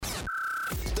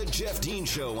The Jeff Dean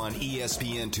Show on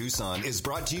ESPN Tucson is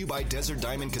brought to you by Desert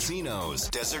Diamond Casinos.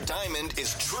 Desert Diamond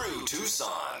is true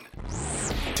Tucson.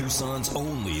 Tucson's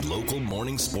only local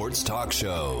morning sports talk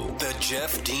show. The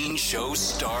Jeff Dean Show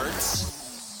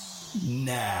starts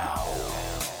now.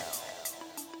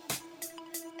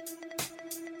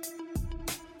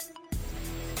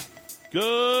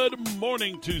 Good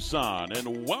morning, Tucson,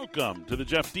 and welcome to the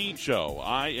Jeff Dean Show.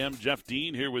 I am Jeff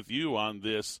Dean here with you on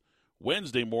this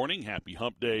Wednesday morning. Happy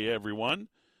Hump Day, everyone.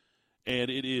 And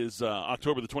it is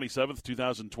October the 27th,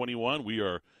 2021. We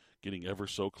are getting ever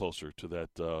so closer to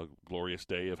that glorious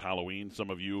day of Halloween.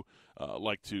 Some of you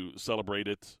like to celebrate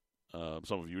it.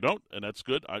 Some of you don't, and that's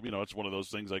good. It's one of those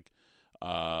things like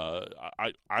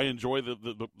I enjoy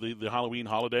the Halloween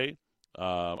holiday.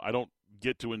 I don't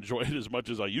get to enjoy it as much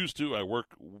as I used to. I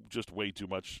work just way too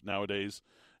much nowadays,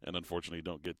 and unfortunately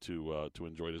don't get to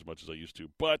enjoy it as much as I used to.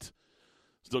 But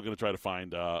still going to try to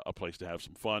find a place to have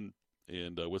some fun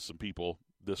and with some people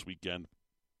this weekend.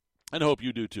 And I hope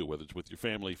you do too, whether it's with your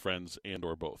family, friends, and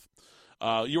or both.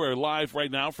 You are live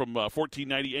right now from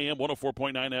 1490 AM,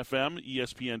 104.9 FM,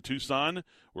 ESPN Tucson.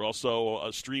 We're also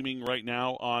streaming right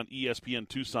now on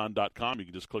ESPNTucson.com. You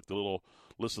can just click the little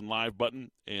Listen Live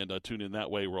button and tune in that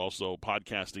way. We're also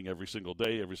podcasting every single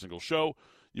day, every single show.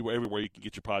 Everywhere you can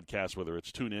get your podcast, whether it's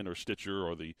TuneIn or Stitcher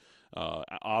or the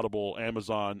Audible,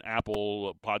 Amazon,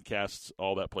 Apple podcasts,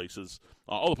 all the places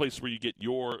where you get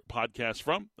your podcasts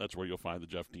from. That's where you'll find the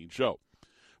Jeff Dean Show.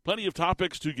 Plenty of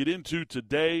topics to get into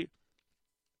today.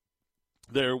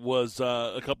 There was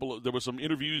there were some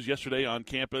interviews yesterday on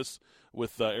campus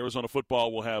with Arizona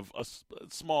football. We'll have a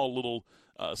small little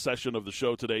session of the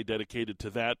show today dedicated to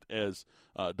that, as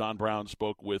Don Brown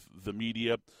spoke with the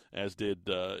media, as did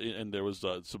and there was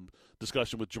some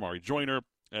discussion with Jamari Joyner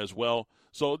as well.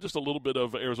 So just a little bit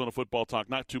of Arizona football talk.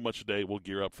 Not too much today. We'll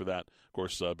gear up for that. Of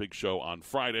course, big show on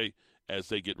Friday as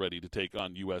they get ready to take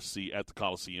on USC at the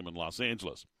Coliseum in Los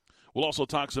Angeles. We'll also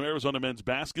talk some Arizona men's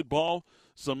basketball.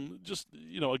 Some just,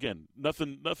 again,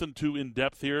 nothing too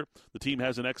in-depth here. The team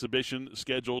has an exhibition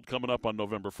scheduled coming up on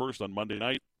November 1st on Monday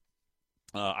night.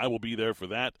 I will be there for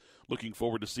that. Looking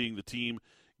forward to seeing the team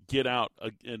get out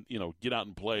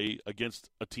and play against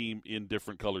a team in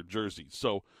different colored jerseys.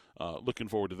 So looking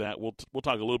forward to that. We'll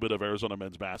talk a little bit of Arizona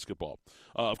men's basketball.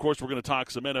 Of course, we're going to talk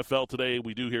some NFL today.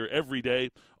 We do here every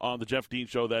day on the Jeff Dean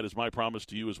Show. That is my promise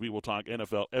to you, as we will talk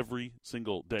NFL every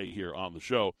single day here on the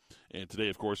show. And today,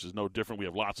 of course, is no different. We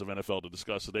have lots of NFL to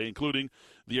discuss today, including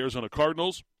the Arizona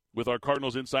Cardinals. With our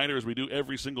Cardinals Insider, as we do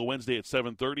every single Wednesday at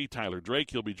 7:30, Tyler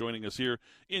Drake. He'll be joining us here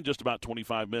in just about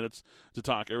 25 minutes to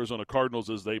talk Arizona Cardinals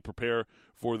as they prepare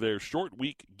for their short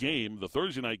week game, the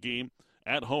Thursday night game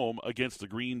at home against the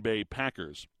Green Bay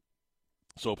Packers.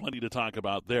 So plenty to talk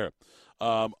about there.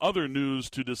 Other news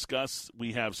to discuss,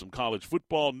 we have some college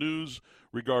football news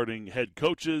regarding head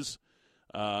coaches.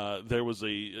 There was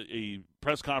a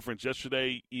press conference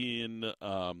yesterday in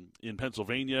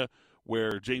Pennsylvania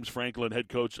where James Franklin, head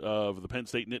coach of the Penn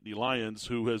State Nittany Lions,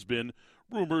 who has been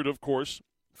rumored, of course,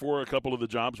 for a couple of the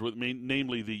jobs,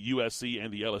 namely the USC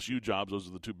and the LSU jobs. Those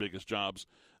are the two biggest jobs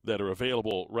that are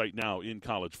available right now in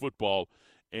college football.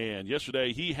 And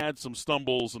yesterday he had some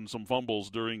stumbles and some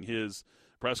fumbles during his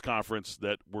press conference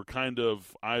that were kind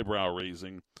of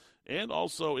eyebrow-raising. And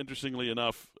also, interestingly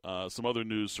enough, some other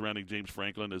news surrounding James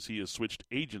Franklin as he has switched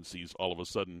agencies all of a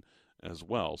sudden as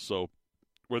well. So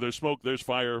where there's smoke, there's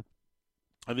fire.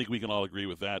 I think we can all agree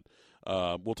with that.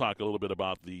 We'll talk a little bit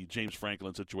about the James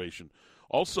Franklin situation.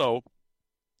 Also,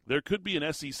 there could be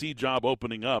an SEC job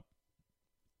opening up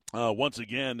once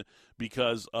again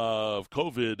because of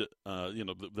COVID.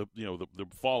 The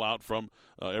fallout from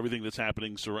everything that's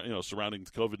happening surrounding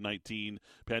the COVID-19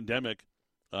 pandemic,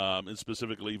 and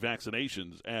specifically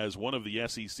vaccinations. As one of the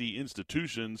SEC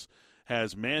institutions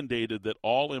has mandated that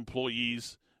all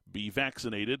employees be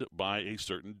vaccinated by a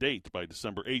certain date. By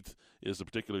December 8th is the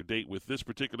particular date with this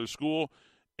particular school,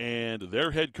 and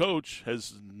their head coach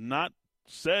has not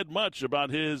said much about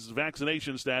his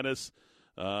vaccination status.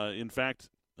 In fact,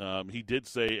 he did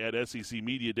say at SEC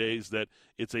Media Days that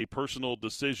it's a personal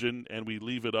decision, and we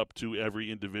leave it up to every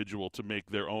individual to make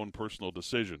their own personal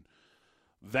decision.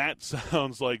 That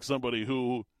sounds like somebody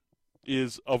who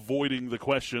is avoiding the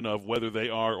question of whether they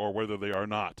are or whether they are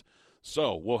not.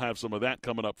 So we'll have some of that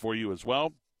coming up for you as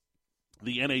well.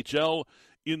 The NHL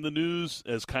in the news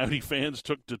as Coyote fans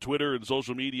took to Twitter and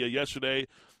social media yesterday,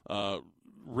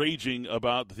 raging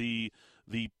about the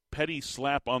petty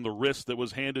slap on the wrist that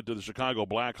was handed to the Chicago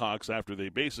Blackhawks after they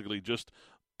basically just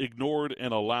ignored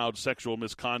and allowed sexual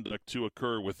misconduct to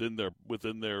occur within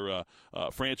their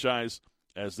franchise.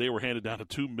 as they were handed down a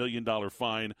 $2 million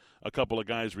fine. A couple of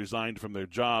guys resigned from their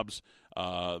jobs. The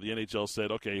NHL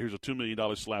said, okay, here's a $2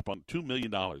 million slap on $2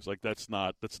 million. Like, that's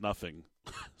nothing,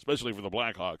 especially for the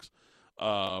Blackhawks.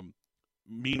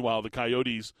 Meanwhile, the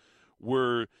Coyotes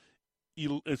were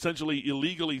essentially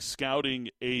illegally scouting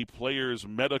a player's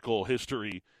medical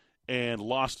history and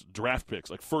lost draft picks,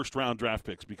 like first-round draft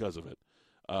picks because of it.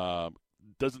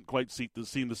 Doesn't quite seem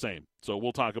the same. So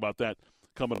we'll talk about that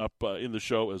coming up in the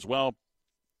show as well.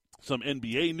 Some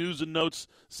NBA news and notes.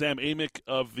 Sam Amick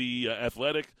of The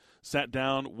Athletic sat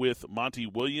down with Monty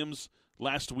Williams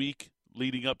last week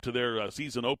leading up to their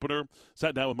season opener.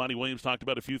 Sat down with Monty Williams, talked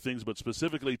about a few things, but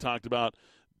specifically talked about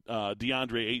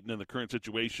DeAndre Ayton and the current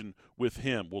situation with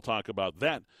him. We'll talk about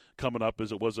that coming up,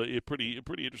 as it was a pretty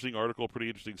interesting article, pretty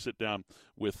interesting sit-down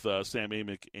with Sam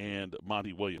Amick and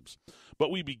Monty Williams.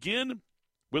 But we begin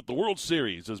with the World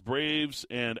Series as Braves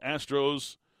and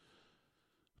Astros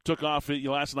took off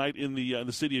last night in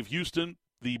the city of Houston.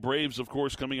 The Braves, of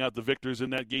course, coming out the victors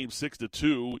in that game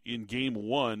 6-2 in Game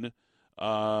 1.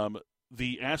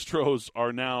 The Astros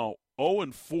are now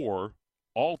 0-4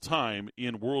 all-time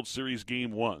in World Series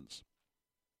Game 1s.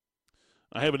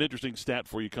 I have an interesting stat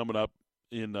for you coming up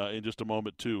in just a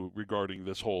moment, too, regarding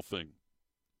this whole thing.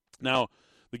 Now,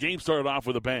 the game started off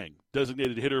with a bang.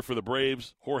 Designated hitter for the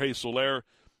Braves, Jorge Soler,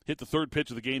 hit the third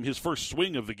pitch of the game. His first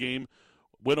swing of the game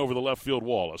went over the left field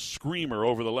wall, a screamer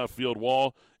over the left field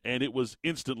wall, and it was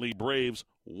instantly Braves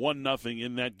 1-0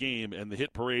 in that game, and the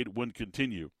hit parade would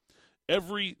continue.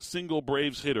 Every single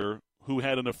Braves hitter who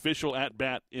had an official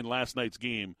at-bat in last night's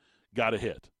game got a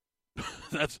hit.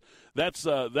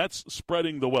 That's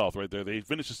spreading the wealth right there. They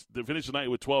finished the night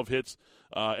with 12 hits.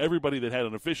 Everybody that had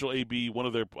an official AB, one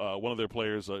of their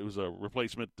players, it was a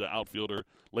replacement outfielder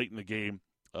late in the game,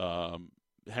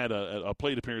 had a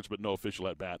plate appearance but no official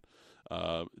at-bat.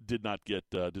 Did not get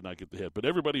the hit. But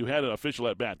everybody who had an official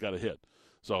at-bat got a hit.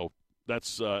 So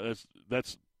that's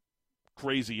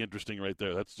crazy interesting right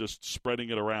there. That's just spreading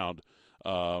it around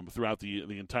throughout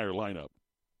the entire lineup.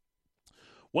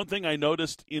 One thing I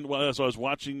noticed as I was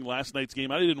watching last night's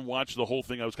game, I didn't watch the whole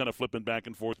thing. I was kind of flipping back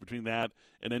and forth between that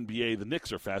and NBA. The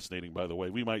Knicks are fascinating, by the way.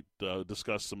 We might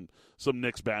discuss some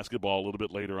Knicks basketball a little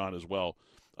bit later on as well.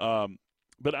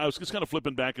 But I was just kind of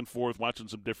flipping back and forth, watching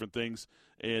some different things.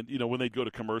 And, when they'd go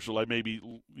to commercial, I maybe,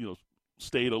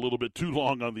 stayed a little bit too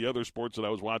long on the other sports that I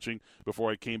was watching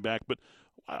before I came back. But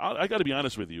I got to be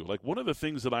honest with you. Like, one of the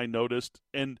things that I noticed,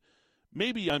 and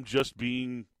maybe I'm just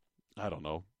being, I don't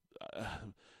know,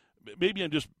 maybe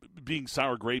I'm just being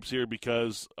sour grapes here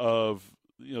because of,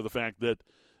 the fact that,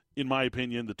 in my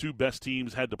opinion, the two best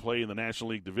teams had to play in the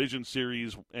National League Division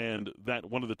Series, and that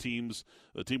one of the team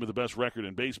with the best record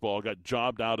in baseball, got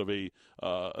jobbed out of a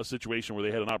situation where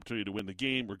they had an opportunity to win the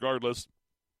game regardless.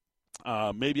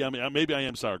 Maybe I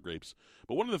am sour grapes.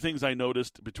 But one of the things I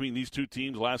noticed between these two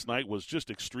teams last night was just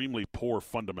extremely poor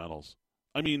fundamentals.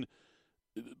 I mean,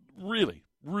 really,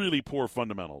 really poor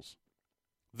fundamentals.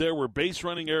 There were base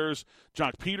running errors.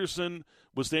 Jock Peterson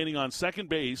was standing on second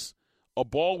base. A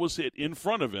ball was hit in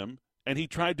front of him, and he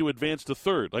tried to advance to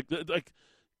third. Like,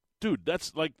 dude,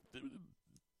 that's like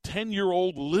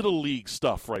 10-year-old Little League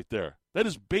stuff right there. That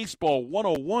is baseball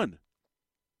 101.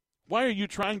 Why are you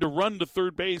trying to run to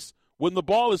third base when the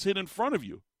ball is hit in front of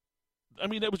you? I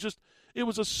mean, it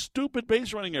was a stupid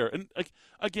base running error. And,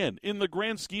 again, in the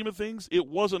grand scheme of things, it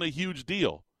wasn't a huge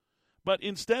deal. But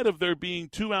instead of there being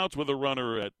 2 outs with a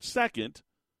runner at second,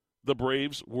 the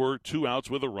Braves were 2 outs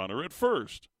with a runner at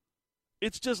first.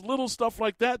 It's just little stuff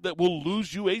like that will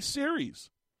lose you a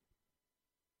series.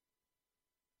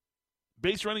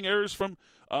 Base running errors from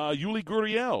Yuli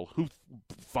Gurriel, who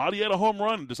thought he had a home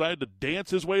run and decided to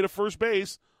dance his way to first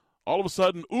base. All of a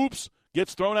sudden, oops,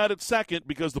 gets thrown out at second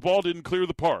because the ball didn't clear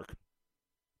the park.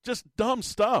 Just dumb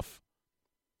stuff.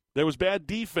 There was bad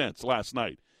defense last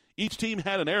night. Each team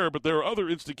had an error, but there are other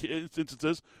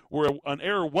instances where an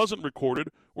error wasn't recorded,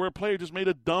 where a player just made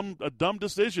a dumb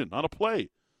decision on a play.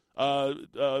 Jose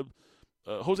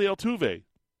Altuve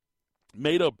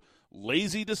made a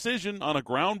lazy decision on a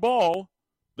ground ball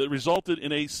that resulted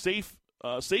in a safe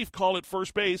call at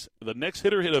first base. The next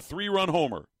hitter hit a 3-run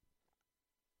homer.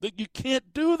 You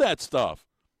can't do that stuff.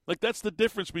 Like, that's the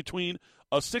difference between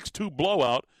a 6-2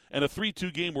 blowout and a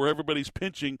 3-2 game where everybody's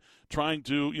pinching, trying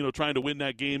to win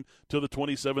that game till the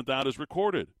 27th out is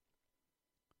recorded.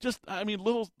 Just, I mean,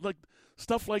 little like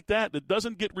stuff like that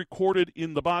doesn't get recorded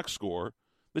in the box score,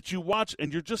 that you watch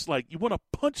and you're just like, you want to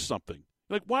punch something.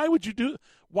 Like, why would you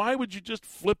just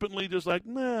flippantly just like,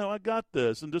 no, I got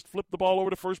this, and just flip the ball over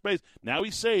to first base? Now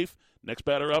he's safe. Next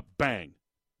batter up, bang.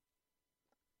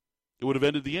 It would have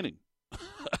ended the inning.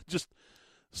 Just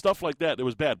Stuff like that. It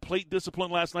was bad. Plate discipline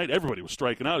last night. Everybody was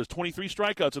striking out. There's 23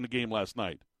 strikeouts in the game last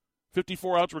night.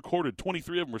 54 outs recorded.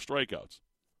 23 of them were strikeouts.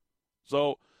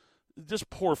 So just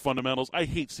poor fundamentals. I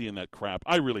hate seeing that crap.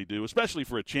 I really do, especially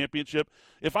for a championship.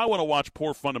 If I want to watch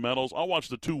poor fundamentals, I'll watch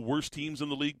the two worst teams in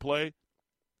the league play.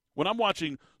 When I'm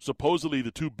watching supposedly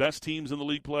the two best teams in the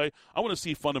league play, I want to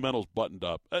see fundamentals buttoned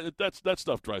up. That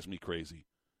stuff drives me crazy.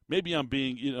 Maybe I'm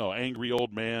being, angry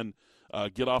old man,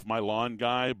 get off my lawn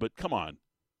guy, but come on.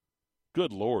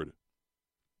 Good Lord.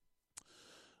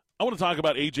 I want to talk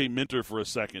about A.J. Minter for a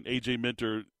second. A.J.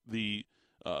 Minter, the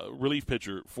relief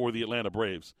pitcher for the Atlanta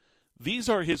Braves. These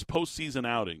are his postseason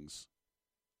outings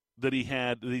that he's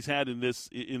had in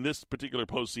this particular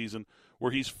postseason,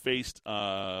 where he's faced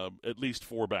at least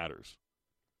 4 batters.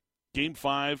 Game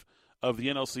 5 of the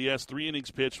NLCS, 3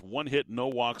 innings pitched, 1 hit, no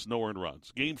walks, no earned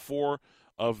runs. Game 4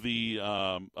 of the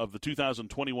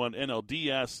 2021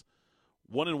 NLDS,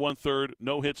 1 1/3,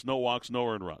 no hits, no walks, no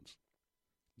earned runs.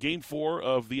 Game 4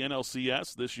 of the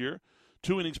NLCS this year,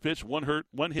 2 innings pitched,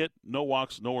 1 hit, no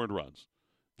walks, no earned runs.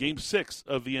 Game 6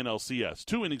 of the NLCS,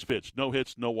 2 innings pitched, no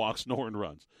hits, no walks, no earned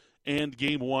runs. And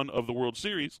Game 1 of the World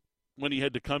Series, when he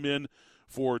had to come in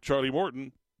for Charlie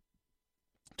Morton,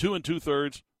 2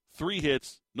 2/3, 3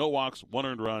 hits, no walks, 1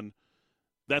 earned run.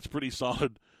 That's pretty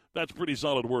solid. That's pretty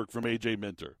solid work from A.J.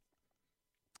 Minter.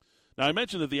 Now, I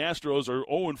mentioned that the Astros are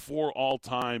 0-4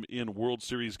 all-time in World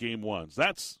Series Game 1s.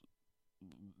 That's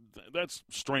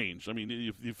strange. I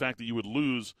mean, the fact that you would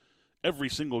lose every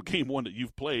single Game 1 that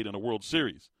you've played in a World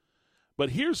Series. But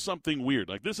here's something weird.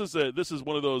 Like, this is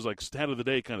one of those, like, stat of the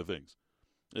day kind of things.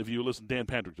 If you listen to Dan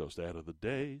Patrick, stat of the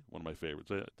day, one of my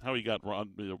favorites. How he got I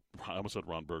almost said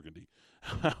Ron Burgundy.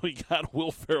 How he got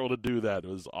Will Ferrell to do that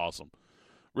was awesome.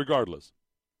 Regardless,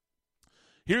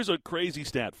 here's a crazy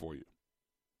stat for you.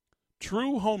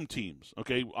 True home teams,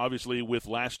 okay, obviously with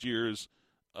last year's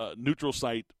neutral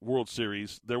site World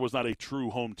Series, there was not a true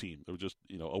home team. There were just,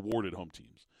 awarded home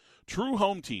teams. True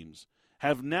home teams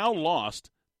have now lost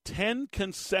 10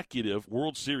 consecutive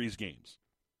World Series games.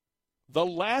 The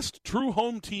last true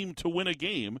home team to win a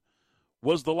game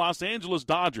was the Los Angeles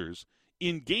Dodgers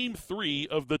in Game 3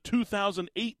 of the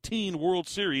 2018 World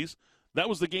Series. That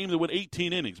was the game that went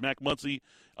 18 innings. Mac Muncy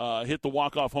hit the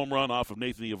walk-off home run off of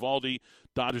Nathan Eovaldi.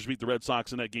 Dodgers beat the Red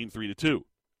Sox in that game 3-2.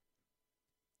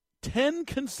 10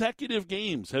 consecutive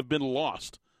games have been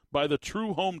lost by the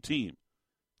true home team.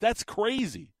 That's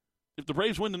crazy. If the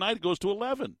Braves win tonight, it goes to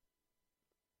 11.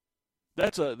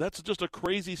 That's just a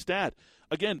crazy stat.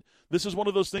 Again, this is one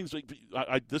of those things.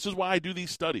 This is why I do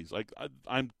these studies.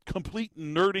 I'm complete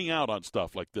nerding out on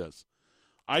stuff like this.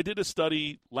 I did a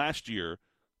study last year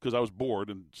because I was bored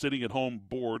and sitting at home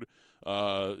bored,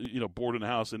 bored in the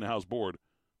house bored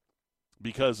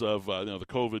because of the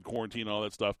COVID quarantine and all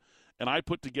that stuff. And I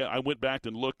went back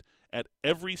and looked at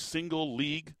every single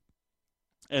league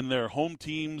and their home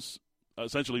teams,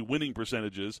 essentially winning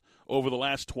percentages over the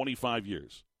last 25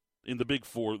 years. In the big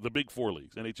four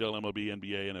leagues, NHL, MLB,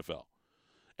 NBA, NFL,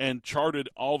 and charted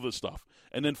all this stuff,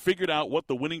 and then figured out what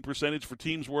the winning percentage for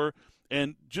teams were,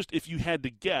 and just if you had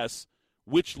to guess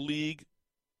which league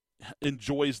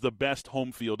enjoys the best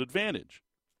home field advantage.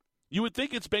 You would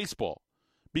think it's baseball,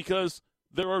 because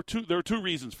there are two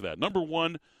reasons for that. Number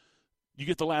one, you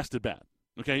get the last at bat.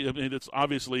 Okay, I mean, it's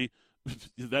obviously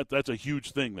that's a huge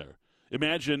thing there.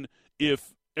 Imagine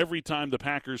if every time the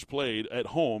Packers played at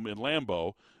home in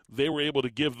Lambeau, they were able to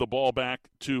give the ball back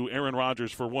to Aaron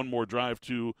Rodgers for one more drive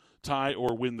to tie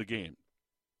or win the game.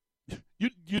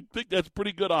 You'd think that's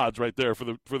pretty good odds right there for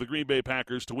the Green Bay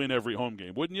Packers to win every home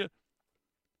game, wouldn't you?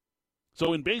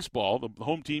 So in baseball, the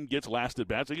home team gets last at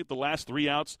bats. They get the last 3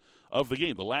 outs of the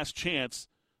game, the last chance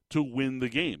to win the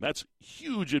game. That's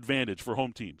huge advantage for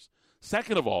home teams.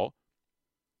 Second of all,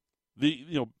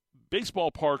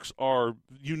 baseball parks are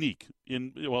unique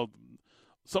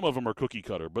some of them are cookie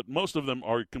cutter, but most of them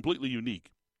are completely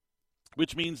unique,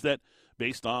 which means that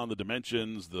based on the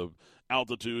dimensions, the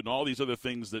altitude, and all these other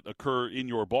things that occur in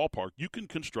your ballpark, you can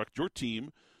construct your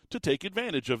team to take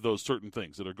advantage of those certain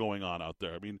things that are going on out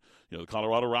there. I mean, the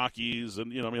Colorado Rockies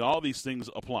and, all these things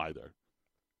apply there.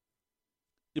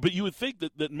 But you would think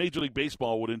that Major League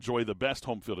Baseball would enjoy the best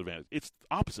home field advantage. It's the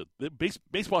opposite.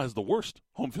 Baseball has the worst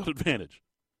home field advantage.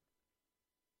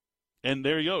 And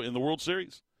there you go, in the World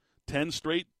Series. 10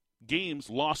 straight games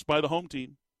lost by the home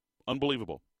team.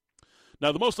 Unbelievable.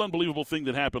 Now, the most unbelievable thing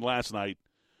that happened last night,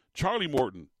 Charlie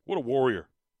Morton, what a warrior.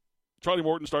 Charlie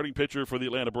Morton, starting pitcher for the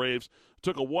Atlanta Braves,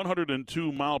 took a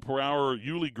 102-mile-per-hour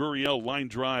Yuli Gurriel line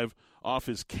drive off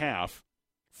his calf,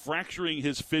 fracturing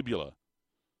his fibula.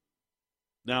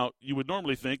 Now, you would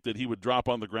normally think that he would drop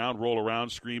on the ground, roll around,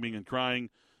 screaming and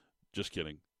crying. Just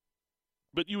kidding.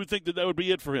 But you would think that would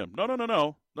be it for him.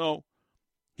 No.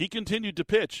 He continued to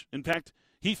pitch. In fact,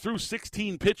 he threw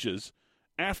 16 pitches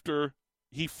after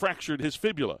he fractured his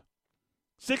fibula.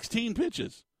 16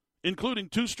 pitches, including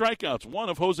 2 strikeouts. One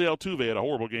of Jose Altuve had a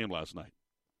horrible game last night.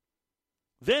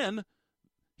 Then,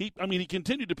 he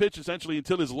continued to pitch essentially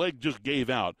until his leg just gave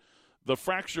out. The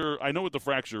fracture, I know what the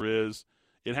fracture is.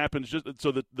 It happens just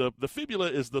so that the fibula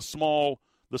is the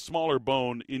smaller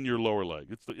bone in your lower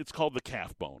leg. It's called the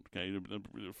calf bone, okay?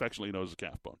 Affectionately known as the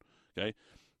calf bone, okay?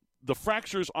 The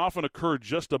fractures often occur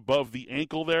just above the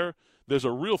ankle there. There's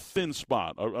a real thin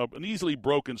spot, an easily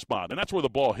broken spot, and that's where the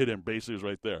ball hit him, basically, is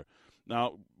right there.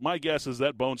 Now, my guess is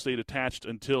that bone stayed attached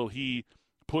until he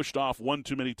pushed off one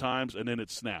too many times, and then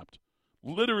it snapped.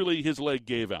 Literally, his leg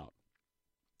gave out.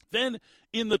 Then,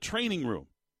 in the training room,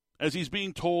 as he's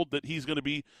being told that he's going to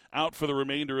be out for the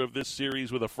remainder of this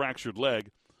series with a fractured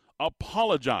leg,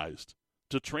 apologized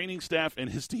to training staff and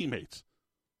his teammates.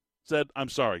 Said, "I'm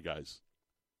sorry, guys."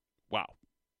 Wow.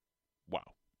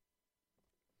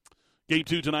 Game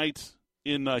 2 tonight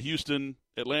in Houston.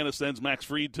 Atlanta sends Max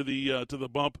Fried to the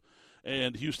bump,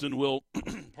 and Houston will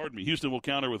Houston will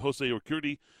counter with Jose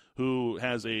Urquidy, who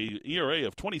has a ERA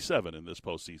of 27 in this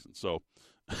postseason. So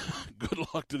good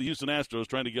luck to the Houston Astros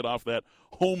trying to get off that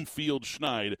home field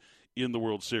schneid in the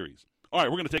World Series. All right,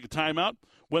 we're going to take a timeout.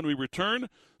 When we return,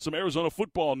 some Arizona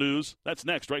football news. That's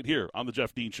next right here on The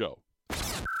Jeff Dean Show.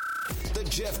 The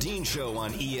Jeff Dean Show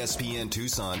on ESPN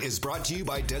Tucson is brought to you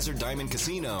by Desert Diamond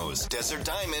Casinos. Desert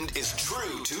Diamond is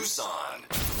true Tucson.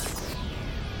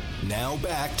 Now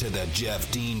back to the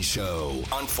Jeff Dean Show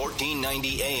on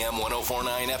 1490 AM,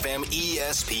 104.9 FM,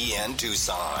 ESPN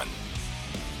Tucson.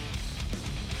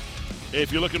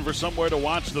 If you're looking for somewhere to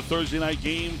watch the Thursday night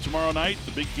game tomorrow night,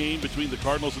 the big game between the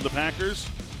Cardinals and the Packers,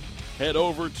 head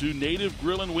over to Native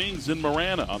Grill and Wings in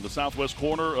Marana on the southwest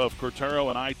corner of Cortaro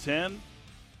and I-10,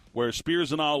 where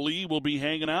Spears and Ali will be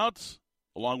hanging out,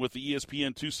 along with the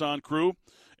ESPN Tucson crew,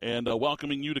 and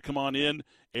welcoming you to come on in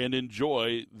and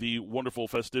enjoy the wonderful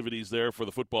festivities there for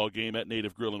the football game at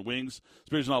Native Grill and Wings.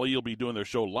 Spears and Ali will be doing their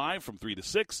show live from 3 to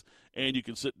 6, and you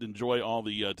can sit and enjoy all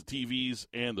the TVs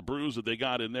and the brews that they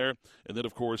got in there. And then,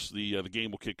 of course, the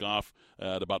game will kick off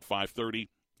at about 5:30,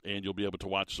 and you'll be able to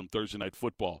watch some Thursday night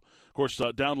football. Of course,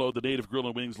 download the Native Grill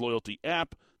and Wings loyalty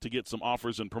app to get some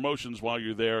offers and promotions while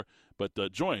you're there.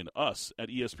 But join us at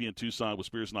ESPN Tucson with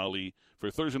Spears and Ali for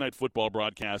a Thursday night football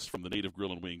broadcast from the Native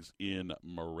Grill and Wings in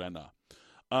Marana.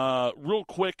 Real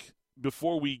quick,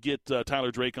 before we get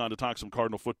Tyler Drake on to talk some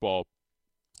Cardinal football,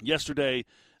 yesterday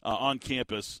on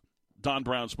campus, Don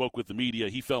Brown spoke with the media.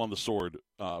 He fell on the sword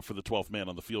for the 12th man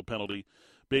on the field penalty.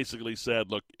 Basically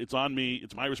said, look, it's on me.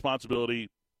 It's my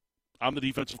responsibility. I'm the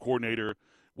defensive coordinator.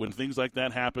 When things like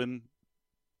that happen,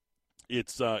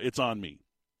 it's on me.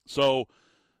 So,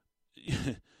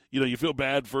 you feel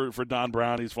bad for Don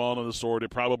Brown. He's fallen on the sword. It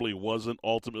probably wasn't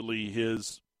ultimately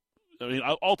his. I mean,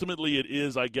 ultimately it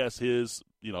is, I guess, his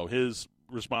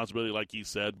responsibility, like he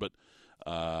said. But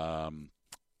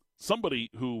somebody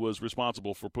who was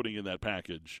responsible for putting in that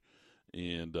package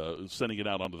and sending it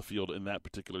out onto the field in that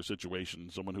particular situation,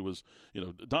 someone who was,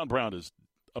 Don Brown is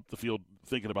up the field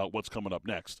thinking about what's coming up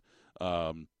next.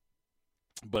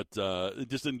 But it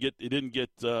just didn't get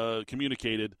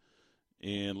communicated,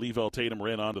 and Le'Veon Tatum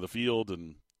ran onto the field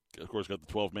and, of course, got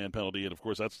the 12-man penalty. And, of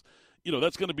course, that's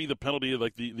going to be the penalty,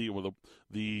 like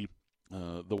the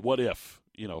what if,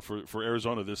 for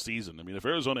Arizona this season. I mean, if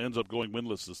Arizona ends up going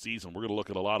winless this season, we're going to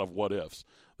look at a lot of what ifs.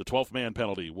 The 12th-man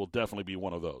penalty will definitely be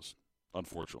one of those,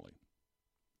 unfortunately.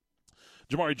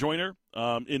 Jamari Joyner,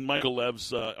 in Michael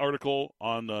Lev's article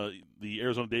on the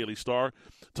Arizona Daily Star,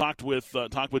 talked with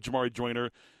Jamari Joyner,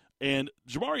 and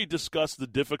Jamari discussed the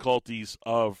difficulties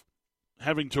of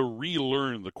having to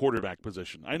relearn the quarterback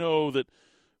position. I know that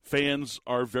fans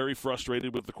are very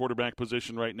frustrated with the quarterback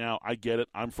position right now. I get it.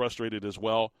 I'm frustrated as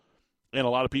well. And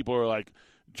a lot of people are like,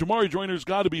 Jamari Joyner's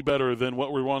got to be better than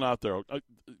what we want out there.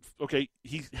 Okay,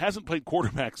 he hasn't played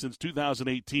quarterback since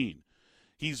 2018.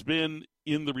 He's been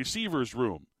in the receivers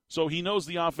room, so he knows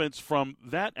the offense from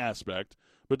that aspect,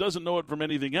 but doesn't know it from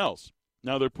anything else.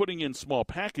 Now, they're putting in small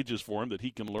packages for him that he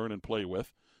can learn and play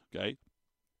with, okay?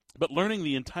 But learning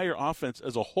the entire offense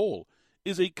as a whole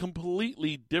is a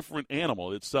completely different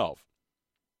animal itself.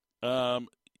 And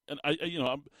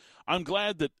I'm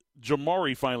glad that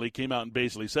Jamari finally came out and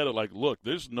basically said it like, look,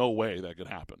 there's no way that could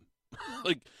happen.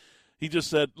 Like, he just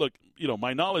said, look,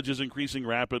 my knowledge is increasing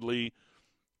rapidly.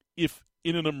 If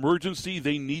in an emergency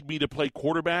they need me to play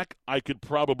quarterback, I could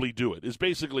probably do it, is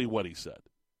basically what he said.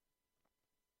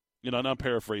 And I'm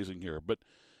paraphrasing here, but,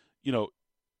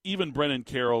 even Brennan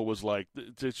Carroll was like,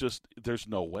 there's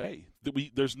no way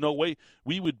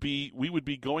we would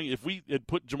be going if we had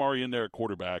put Jamari in there at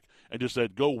quarterback and just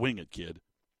said, go wing it, kid.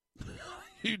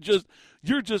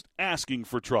 You're just asking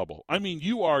for trouble. I mean,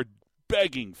 you are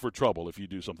begging for trouble if you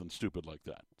do something stupid like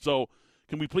that. So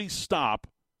can we please stop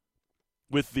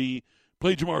with the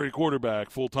play Jamari quarterback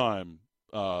full time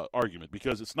argument,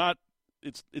 because it's not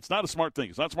a smart thing.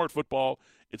 It's not smart football.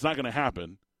 It's not going to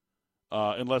happen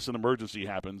unless an emergency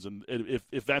happens, and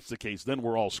if that's the case, then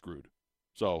we're all screwed.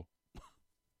 So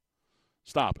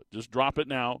stop it. Just drop it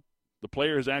now. The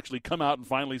player has actually come out and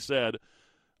finally said,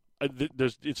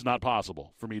 it's not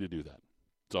possible for me to do that.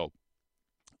 So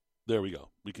there we go.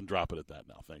 We can drop it at that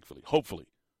now, thankfully. Hopefully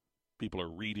people are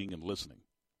reading and listening.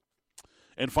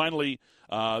 And finally,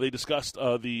 they discussed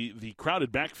the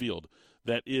crowded backfield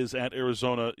that is at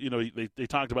Arizona. You know, they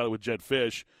talked about it with Jedd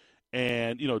Fisch.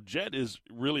 And, you know, Jed is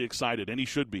really excited, and he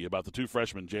should be, about the two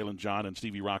freshmen, Jalen John and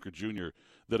Stevie Rocker Jr.,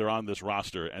 that are on this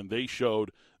roster. And they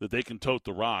showed that they can tote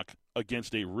the rock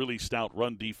against a really stout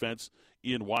run defense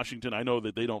in Washington. I know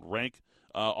that they don't rank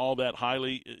all that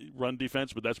highly run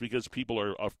defense, but that's because people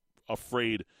are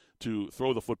afraid to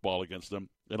throw the football against them,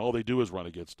 and all they do is run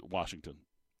against Washington,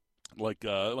 like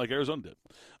Arizona did.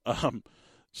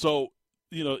 So,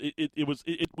 you know,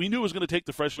 we knew it was going to take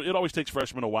the freshmen. It always takes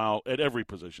freshmen a while at every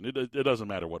position. It doesn't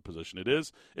matter what position it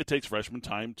is. It takes freshmen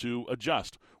time to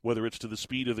adjust, whether it's to the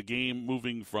speed of the game,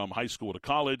 moving from high school to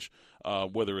college,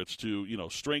 whether it's to, you know,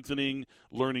 strengthening,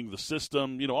 learning the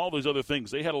system, you know, all those other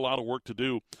things. They had a lot of work to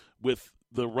do with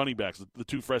the running backs, the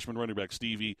two freshman running backs,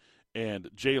 Stevie and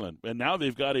Jalen. And now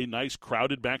they've got a nice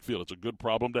crowded backfield. It's a good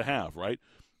problem to have, right?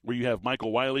 Where you have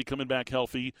Michael Wiley coming back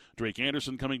healthy, Drake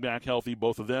Anderson coming back healthy.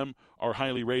 Both of them are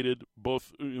highly rated,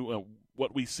 both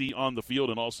what we see on the field,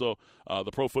 and also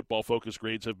the Pro Football Focus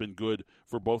grades have been good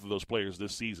for both of those players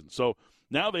this season. So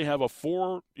now they have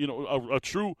a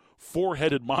true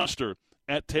four-headed monster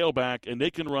at tailback, and they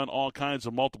can run all kinds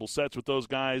of multiple sets with those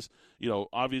guys. You know,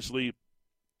 obviously,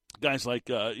 guys like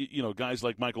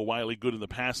Michael Wiley, good in the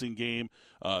passing game.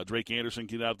 Drake Anderson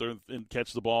get out there and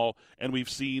catch the ball. And we've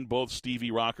seen both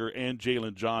Stevie Rocker and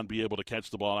Jalen John be able to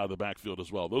catch the ball out of the backfield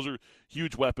as well. Those are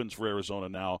huge weapons for Arizona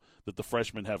now that the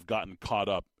freshmen have gotten caught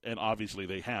up, and obviously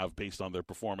they have based on their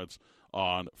performance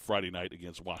on Friday night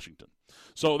against Washington.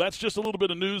 So that's just a little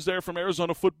bit of news there from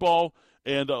Arizona football.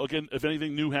 And, again, if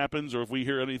anything new happens or if we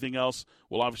hear anything else,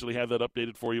 we'll obviously have that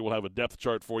updated for you. We'll have a depth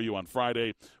chart for you on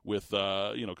Friday with,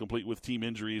 complete with team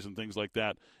injuries and things like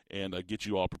that, and get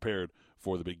you all prepared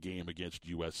for the big game against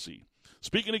USC.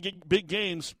 Speaking of big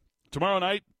games, tomorrow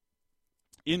night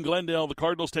in Glendale, the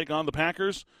Cardinals take on the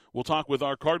Packers. We'll talk with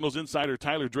our Cardinals insider,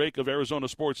 Tyler Drake of Arizona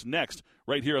Sports, next,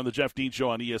 right here on the Jeff Dean Show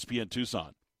on ESPN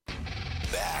Tucson.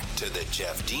 Back to the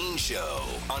Jeff Dean Show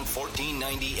on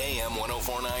 1490 AM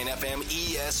 104.9 FM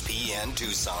ESPN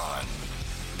Tucson.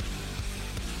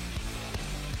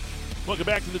 Welcome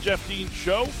back to the Jeff Dean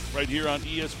Show right here on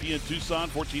ESPN Tucson,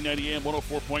 1490 AM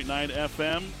 104.9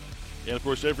 FM. And, of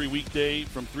course, every weekday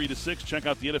from 3 to 6, check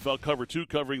out the NFL Cover 2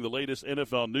 covering the latest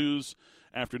NFL news.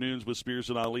 Afternoons with Spears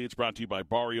and Ali. It's brought to you by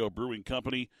Barrio Brewing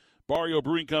Company. Barrio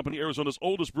Brewing Company, Arizona's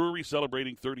oldest brewery,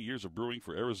 celebrating 30 years of brewing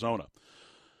for Arizona.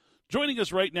 Joining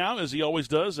us right now, as he always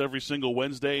does every single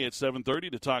Wednesday at 7:30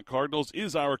 to talk Cardinals,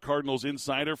 is our Cardinals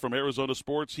insider from Arizona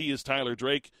Sports. He is Tyler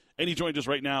Drake, and he joins us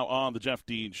right now on the Jeff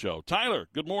Dean Show. Tyler,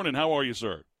 good morning. How are you,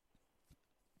 sir?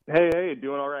 Hey,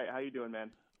 doing all right. How you doing,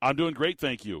 man? I'm doing great,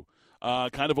 thank you.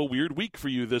 Kind of a weird week for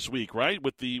you this week, right?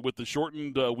 With the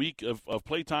shortened week of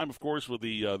play time, of course, with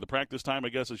the practice time, I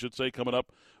guess I should say, coming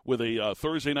up with a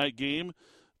Thursday night game.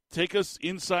 Take us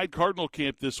inside Cardinal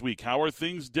camp this week. How are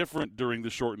things different during the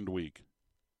shortened week?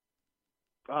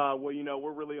 Well, you know,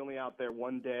 we're really only out there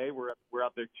one day. We're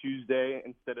out there Tuesday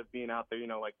instead of being out there, you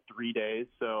know, like 3 days.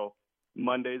 So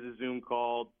Monday's a Zoom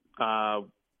call.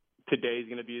 Today's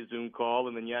going to be a Zoom call.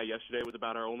 And then, yesterday was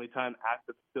about our only time at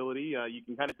the facility. You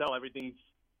can kind of tell everything's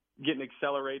getting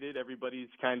accelerated. Everybody's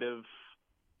kind of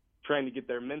trying to get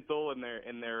their mental and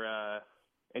their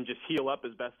and just heal up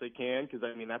as best they can, because,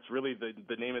 I mean, that's really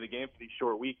the name of the game for these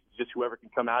short weeks, just whoever can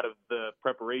come out of the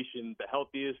preparation the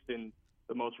healthiest and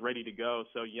the most ready to go.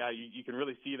 So, you can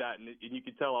really see that, and you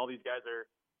can tell all these guys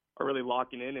are really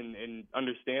locking in and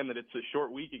understand that it's a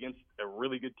short week against a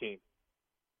really good team.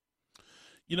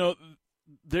 You know,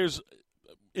 there's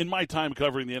 – in my time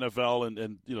covering the NFL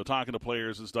and you know, talking to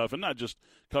players and stuff, and not just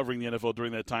covering the NFL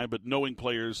during that time, but knowing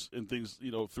players and things,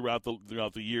 you know, throughout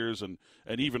the years and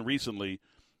even recently,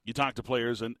 you talk to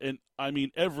players, and I mean,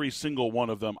 every single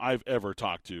one of them I've ever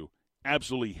talked to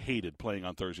absolutely hated playing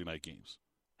on Thursday night games.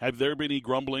 Have there been any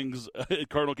grumblings at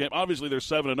Cardinal camp? Obviously, they're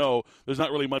 7-0. There's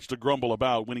not really much to grumble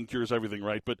about. Winning cures everything,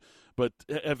 right? But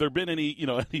have there been any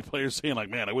any players saying like,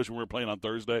 "Man, I wish we were playing on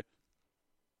Thursday"?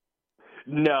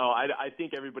 No, I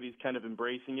think everybody's kind of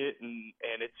embracing it, and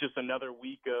it's just another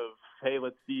week of, hey,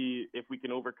 let's see if we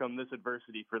can overcome this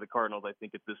adversity for the Cardinals, I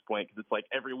think, at this point, because it's like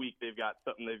every week they've got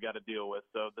something they've got to deal with.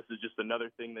 So this is just another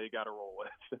thing they got to roll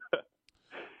with.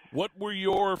 What were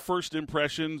your first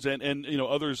impressions and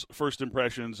others' first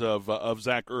impressions of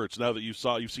Zach Ertz? Now that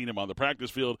you've seen him on the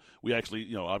practice field, we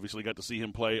actually obviously got to see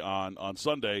him play on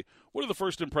Sunday. What are the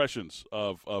first impressions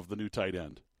of the new tight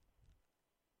end?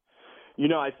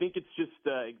 I think it's just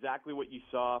exactly what you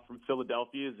saw from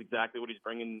Philadelphia is exactly what he's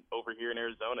bringing over here in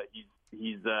Arizona.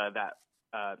 He's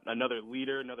another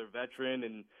leader, another veteran,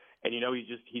 and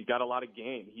he's got a lot of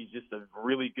game. He's just a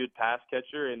really good pass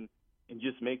catcher and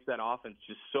just makes that offense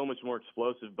just so much more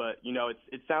explosive. But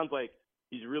it sounds like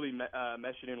he's really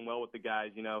meshing in well with the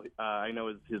guys. I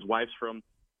know his wife's from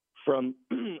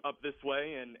up this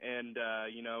way, and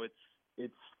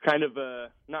it's kind of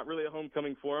not really a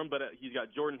homecoming for him, but he's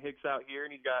got Jordan Hicks out here,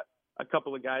 and he's got a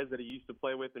couple of guys that he used to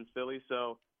play with in Philly.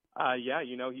 So, I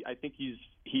think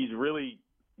he's really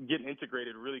getting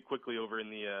integrated really quickly over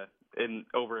in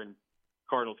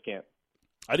Cardinals camp.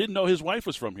 I didn't know his wife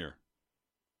was from here.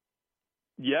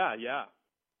 Yeah.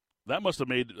 That must have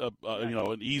made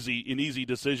an easy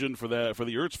decision for the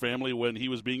Ertz family when he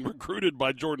was being recruited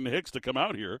by Jordan Hicks to come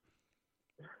out here.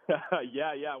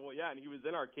 Yeah. Well, yeah, and he was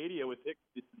in Arcadia with Hicks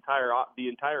the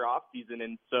entire off season,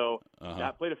 and so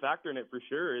that played a factor in it for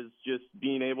sure. Is just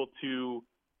being able to,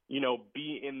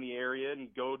 be in the area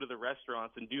and go to the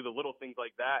restaurants and do the little things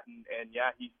like that. And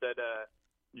he said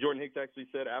Jordan Hicks actually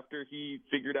said after he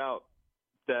figured out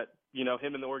that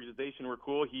him and the organization were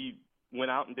cool, he went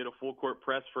out and did a full court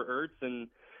press for Ertz, and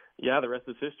the rest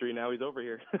is history. Now he's over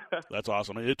here. That's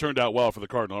awesome. It turned out well for the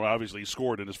Cardinals. Obviously, he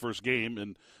scored in his first game,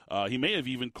 and he may have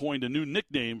even coined a new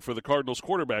nickname for the Cardinals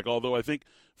quarterback, although I think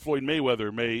Floyd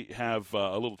Mayweather may have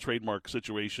a little trademark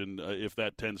situation if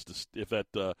that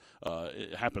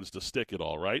happens to stick at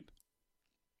all, right?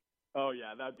 Oh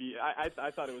yeah, that'd be.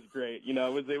 I thought it was great. It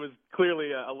was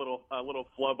clearly a little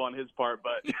flub on his part,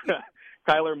 but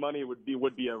Kyler Money would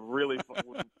be a really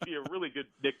good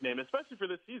nickname, especially for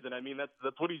this season. I mean, that's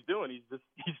what he's doing.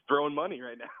 He's throwing money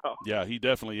right now. Yeah, he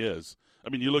definitely is. I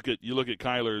mean, you look at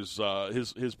Kyler's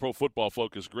his Pro Football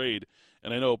Focus grade,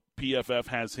 and I know PFF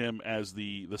has him as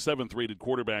the 7th rated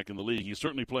quarterback in the league. He's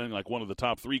certainly playing like one of the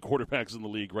top 3 quarterbacks in the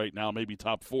league right now, maybe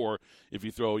top 4 if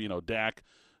you throw Dak,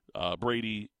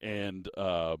 Brady, and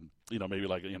maybe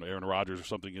like Aaron Rodgers or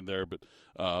something in there. But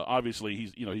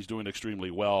obviously he's doing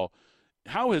extremely well.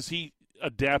 How has he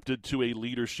adapted to a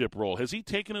leadership role? Has he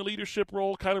taken a leadership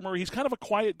role, Kyler Murray? He's kind of a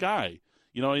quiet guy.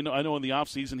 I know in the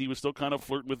offseason he was still kind of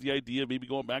flirting with the idea of maybe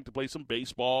going back to play some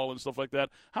baseball and stuff like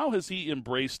that. How has he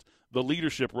embraced the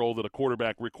leadership role that a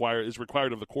quarterback is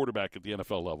required of the quarterback at the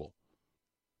NFL level?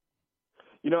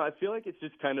 I feel like it's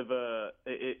just kind of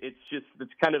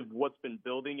it's kind of what's been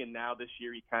building, and now this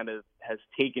year he kind of has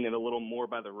taken it a little more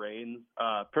by the reins.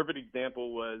 Perfect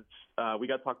example was we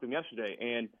got to talk to him yesterday,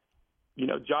 and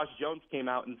Josh Jones came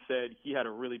out and said he had a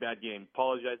really bad game,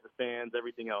 apologized to fans,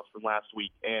 everything else from last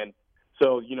week. And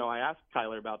so, I asked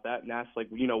Kyler about that and asked,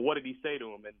 what did he say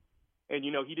to him? And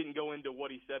he didn't go into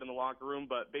what he said in the locker room,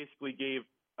 but basically gave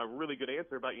a really good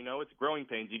answer about, it's growing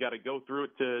pains. You got to go through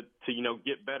it to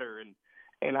get better.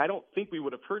 And I don't think we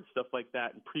would have heard stuff like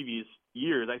that in previous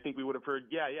years. I think we would have heard,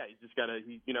 he's just got to,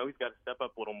 he's got to step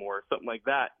up a little more, something like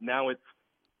that. Now it's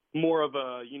more of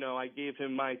a, I gave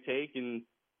him my take and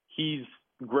he's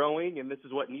growing, and this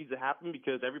is what needs to happen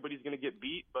because everybody's going to get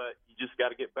beat, but you just got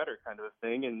to get better kind of a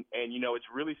thing. And it's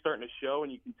really starting to show,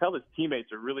 and you can tell his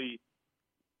teammates are really,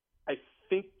 I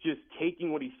think, just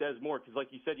taking what he says more because, like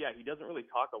you said, he doesn't really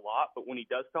talk a lot, but when he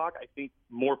does talk, I think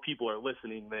more people are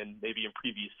listening than maybe in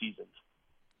previous seasons.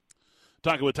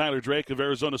 Talking with Tyler Drake of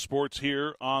Arizona Sports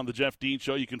here on the Jeff Dean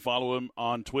Show. You can follow him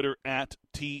on Twitter at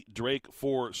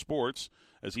 @TDrake4Sports,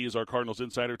 as he is our Cardinals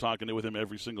insider, talking with him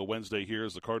every single Wednesday here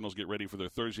as the Cardinals get ready for their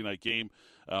Thursday night game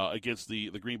against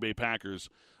the Green Bay Packers.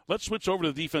 Let's switch over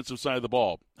to the defensive side of the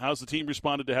ball. How's the team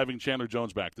responded to having Chandler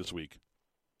Jones back this week?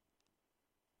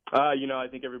 I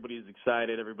think everybody's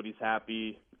excited. Everybody's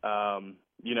happy.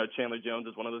 Chandler Jones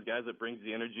is one of those guys that brings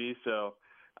the energy, so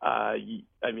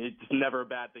it's never a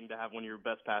bad thing to have one of your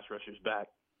best pass rushers back.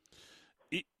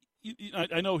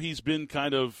 I know he's been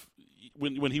kind of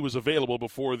when he was available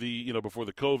before the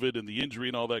COVID and the injury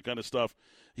and all that kind of stuff.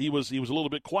 He was a little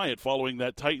bit quiet following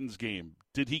that Titans game.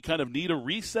 Did he kind of need a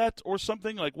reset or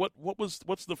something? Like what's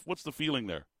the feeling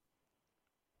there?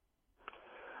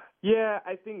 Yeah,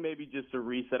 I think maybe just a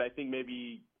reset. I think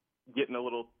maybe getting a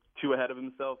little too ahead of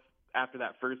himself after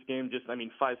that first game.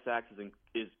 5 sacks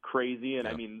is crazy, and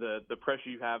Yeah. I mean the pressure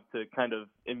you have to kind of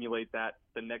emulate that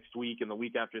the next week and the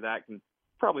week after that can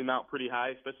probably mount pretty high,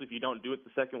 especially if you don't do it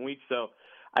the second week. So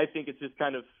I think it's just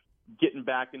kind of getting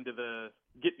back into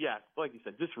like you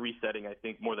said, just resetting. I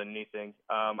think more than anything.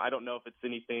 I don't know if it's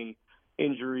anything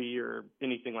injury or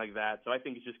anything like that. So I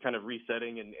think it's just kind of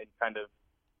resetting and kind of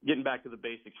getting back to the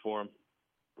basics for him.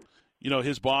 You know,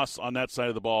 his boss on that side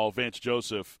of the ball, Vance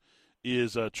Joseph,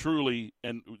 is truly,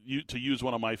 and to use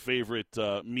one of my favorite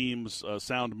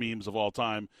sound memes of all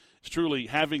time, is truly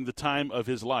having the time of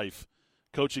his life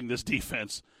coaching this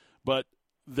defense. But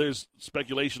there's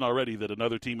speculation already that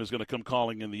another team is going to come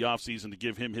calling in the offseason to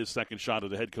give him his second shot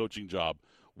at a head coaching job.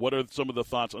 What are some of the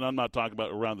thoughts? And I'm not talking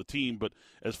about around the team, but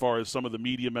as far as some of the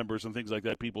media members and things like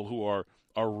that, people who are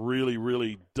really,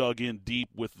 really dug in deep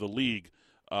with the league,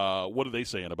 what are they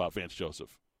saying about Vance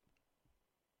Joseph?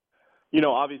 You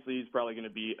know, obviously he's probably going to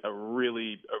be a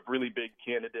really big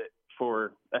candidate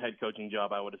for a head coaching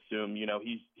job, I would assume. You know,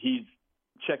 he's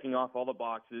checking off all the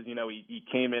boxes. You know, he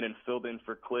came in and filled in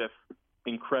for Cliff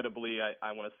incredibly,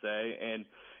 I want to say. And,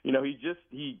 you know, he's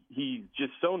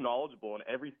just so knowledgeable in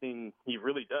everything he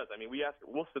really does. I mean,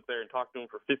 we'll sit there and talk to him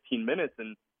for 15 minutes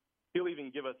and he'll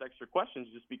even give us extra questions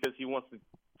just because he wants to,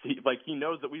 he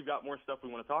knows that we've got more stuff we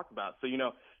want to talk about. So, you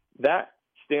know, that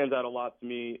stands out a lot to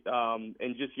me.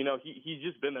 And just, you know, he's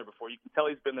just been there before. You can tell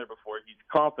he's been there before. He's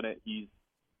confident.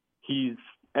 He's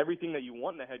everything that you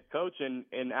want in a head coach.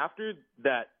 And after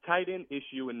that tight end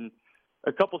issue and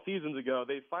a couple seasons ago,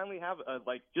 they finally have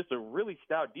just a really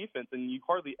stout defense, and you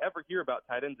hardly ever hear about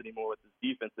tight ends anymore with this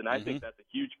defense. And I think that's a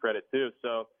huge credit too.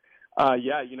 So,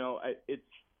 you know, it's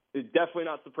definitely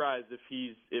not surprised if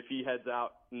he heads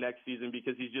out next season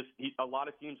because a lot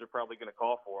of teams are probably going to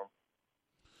call for him.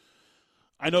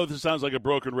 I know this sounds like a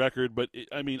broken record, but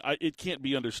it can't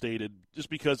be understated. Just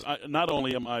because not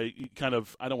only am I kind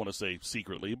of, I don't want to say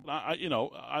secretly, but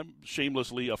I'm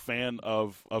shamelessly a fan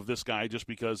of this guy just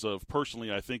because of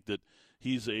personally, I think that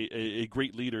he's a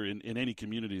great leader in any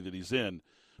community that he's in.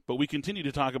 But we continue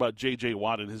to talk about J.J.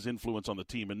 Watt and his influence on the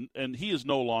team, and he is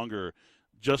no longer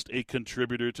just a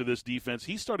contributor to this defense.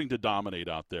 He's starting to dominate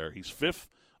out there. He's 5th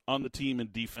on the team in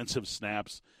defensive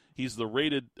snaps. He's the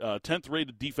 10th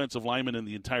rated defensive lineman in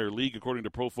the entire league, according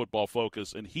to Pro Football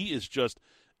Focus, and he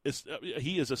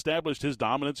has established his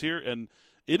dominance here, and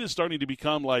it is starting to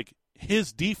become like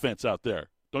his defense out there.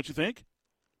 Don't you think?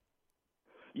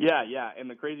 Yeah, and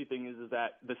the crazy thing is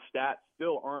that the stats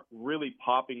still aren't really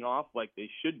popping off like they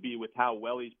should be with how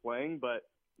well he's playing, but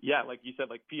yeah, like you said,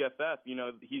 like PFF, you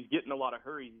know, he's getting a lot of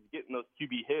hurries, he's getting those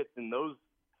QB hits, and those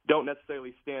don't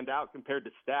necessarily stand out compared to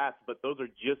stats, but those are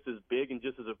just as big and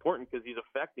just as important because he's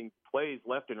affecting plays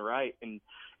left and right. And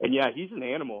yeah, he's an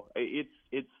animal. It's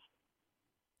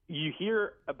you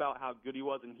hear about how good he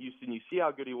was in Houston, you see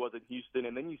how good he was in Houston,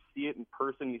 and then you see it in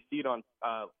person, you see it on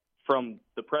from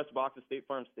the press box of State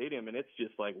Farm Stadium, and it's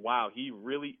just like, wow, he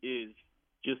really is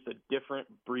just a different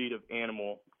breed of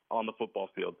animal on the football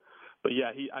field. But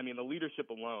yeah, the leadership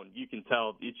alone, you can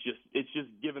tell it's just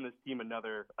giving this team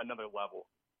another level.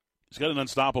 He's got an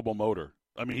unstoppable motor.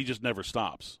 I mean, he just never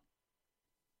stops.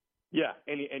 Yeah,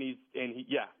 and he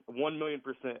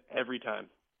 1,000,000% every time.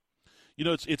 You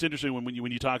know, it's interesting when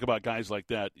you talk about guys like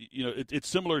that. You know, it's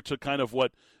similar to kind of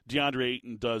what DeAndre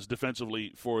Ayton does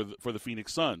defensively for the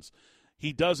Phoenix Suns.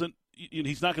 He's not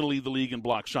going to lead the league in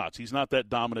block shots. He's not that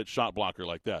dominant shot blocker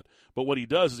like that. But what he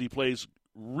does is he plays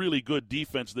really good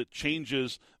defense that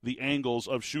changes the angles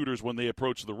of shooters when they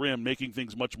approach the rim, making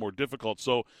things much more difficult.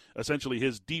 So essentially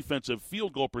his defensive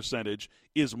field goal percentage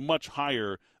is much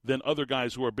higher than other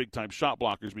guys who are big-time shot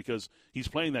blockers because he's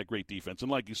playing that great defense.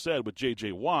 And like you said, with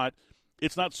J.J. Watt,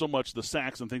 it's not so much the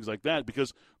sacks and things like that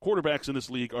because quarterbacks in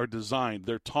this league are designed,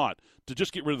 they're taught to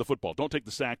just get rid of the football. Don't take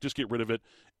the sack, just get rid of it.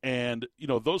 And, you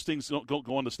know, those things don't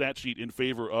go on the stat sheet in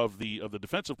favor of the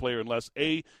defensive player unless,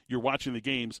 A, you're watching the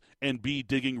games, and B,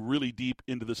 digging really deep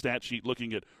into the stat sheet,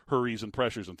 looking at hurries and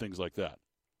pressures and things like that.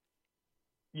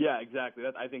 Yeah, exactly.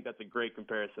 I think that's a great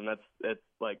comparison. That's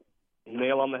like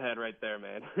nail on the head right there,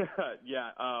 man. That's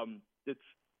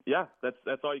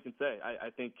all you can say. I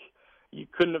think you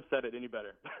couldn't have said it any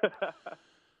better.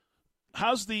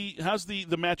 How's the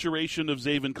maturation of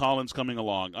Zaven Collins coming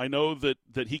along? I know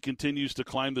that he continues to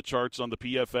climb the charts on the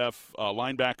PFF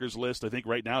linebackers list. I think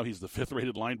right now he's the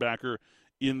 5th-rated linebacker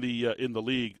in the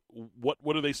league.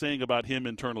 What are they saying about him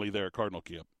internally there at Cardinal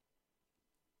Camp?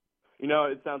 You know,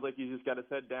 it sounds like he's just got his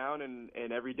head down,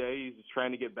 and every day he's just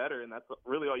trying to get better, and that's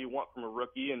really all you want from a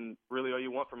rookie, and really all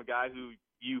you want from a guy who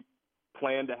you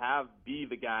plan to be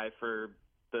the guy for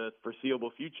the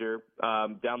foreseeable future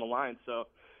down the line. So,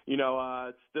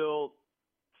 still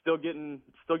getting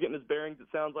his bearings, it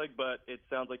sounds like, but it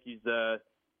sounds like he's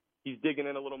digging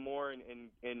in a little more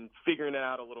and figuring it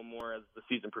out a little more as the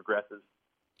season progresses.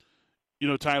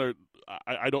 Tyler,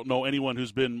 I don't know anyone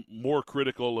who's been more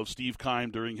critical of Steve Keim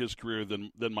during his career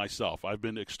than myself. I've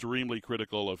been extremely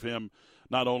critical of him,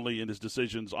 not only in his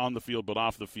decisions on the field but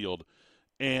off the field.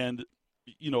 And,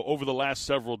 over the last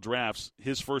several drafts,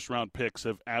 his first-round picks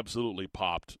have absolutely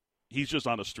popped. He's just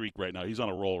on a streak right now. He's on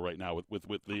a roll right now with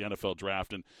the NFL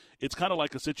draft. And it's kind of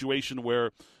like a situation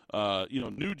where,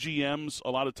 new GMs, a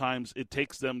lot of times it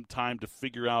takes them time to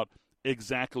figure out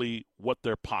exactly what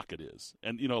their pocket is.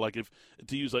 And,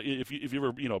 if you've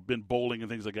ever, been bowling and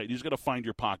things like that, you just got to find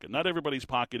your pocket. Not everybody's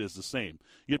pocket is the same.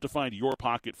 You have to find your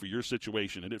pocket for your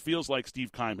situation. And it feels like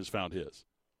Steve Keim has found his.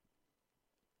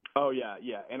 Oh, yeah.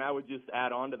 And I would just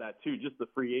add on to that, too, just the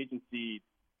free agency.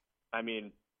 I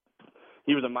mean,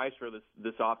 he was a maestro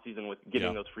this offseason with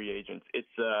getting those free agents. It's,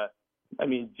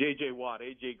 J.J. Watt,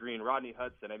 A.J. Green, Rodney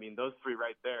Hudson. I mean, those three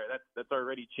right there, that's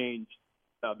already changed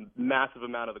a massive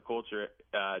amount of the culture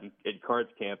in Cards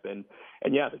camp. And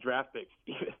yeah, the draft picks.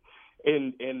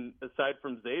 And aside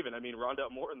from Zaven, Rondell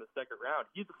Moore in the second round,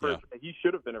 he's the first. Yeah. He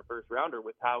should have been a first rounder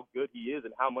with how good he is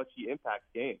and how much he impacts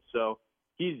games. So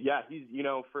he's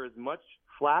for as much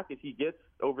flack as he gets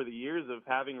over the years of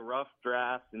having rough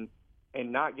drafts and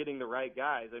not getting the right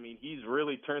guys, he's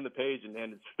really turned the page and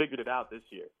has figured it out this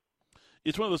year.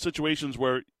 It's one of those situations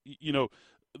where,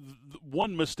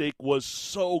 one mistake was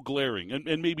so glaring,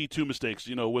 and maybe two mistakes,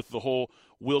 with the whole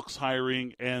Wilkes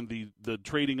hiring and the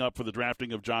trading up for the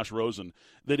drafting of Josh Rosen,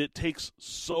 that it takes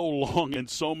so long and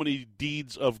so many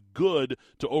deeds of good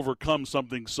to overcome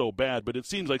something so bad. But it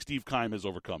seems like Steve Keim has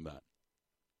overcome that.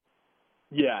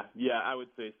 Yeah, I would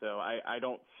say so. I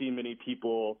don't see many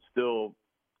people still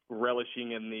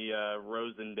relishing in the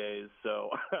Rosen days, so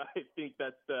I think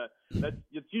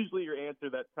it's usually your answer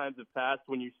that times have passed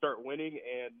when you start winning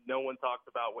and no one talks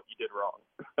about what you did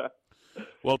wrong.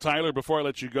 Well, Tyler, before I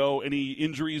let you go, any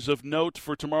injuries of note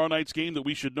for tomorrow night's game that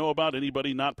we should know about?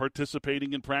 Anybody not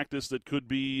participating in practice that could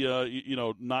be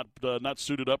not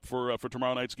suited up for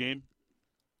tomorrow night's game?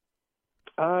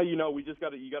 You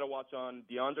got to watch on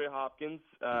DeAndre Hopkins.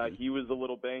 He was a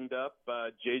little banged up.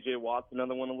 J.J. Watt's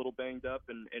another one a little banged up.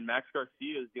 And Max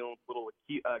Garcia is dealing with a little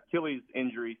Achilles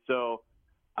injury. So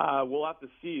we'll have to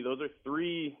see. Those are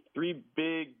three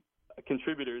big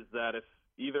contributors that if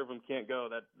either of them can't go,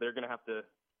 that they're going to have to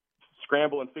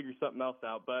scramble and figure something else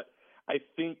out. But I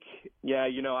think,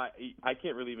 I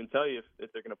can't really even tell you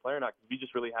if they're going to play or not because we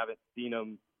just really haven't seen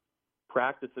them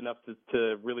practice enough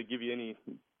to really give you any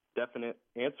definite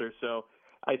answer. So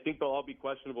I think they'll all be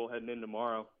questionable heading in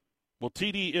tomorrow. Well,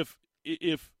 TD,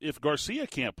 if Garcia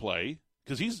can't play,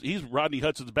 because he's Rodney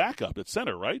Hudson's backup at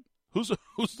center, right? Who's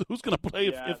going to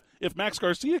play if Max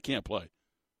Garcia can't play?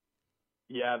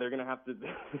 Yeah, they're going to have to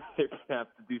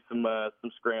do some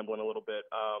scrambling a little bit.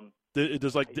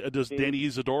 Does Danny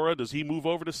Isadora, does he move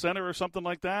over to center or something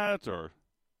like that? Or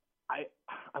I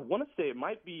want to say it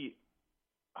might be.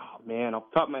 Oh man, off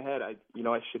the top of my head, I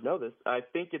should know this. I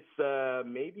think it's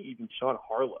maybe even Sean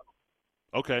Harlow.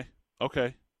 Okay.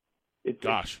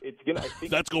 Gosh, it's gonna. I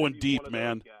think that's going deep,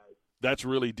 man. That's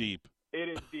really deep. It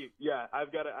is deep. Yeah, I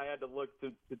had to look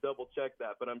to double check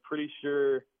that, but I'm pretty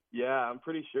sure. Yeah, I'm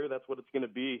pretty sure that's what it's going to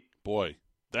be. Boy,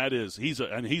 that is. He's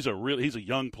a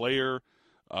young player.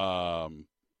 Sean.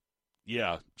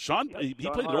 He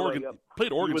played at Oregon. Played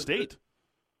at Oregon State.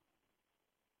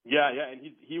 Yeah, and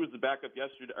he was the backup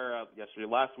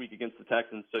last week against the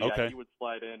Texans. So yeah, he would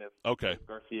slide in if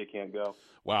Garcia can't go.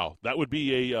 Wow, that would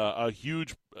be a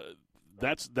huge.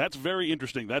 That's very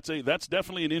interesting. That's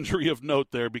definitely an injury of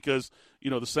note there because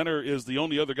the center is the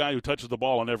only other guy who touches the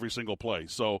ball on every single play.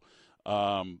 So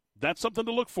that's something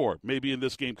to look for maybe in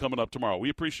this game coming up tomorrow.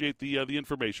 We appreciate the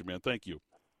information, man. Thank you.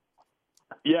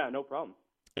 Yeah, no problem.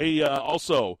 Hey,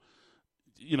 also,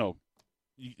 you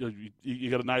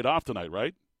got a night off tonight,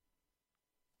 right?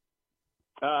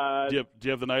 Do you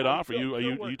have the night off? Are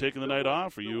you taking the night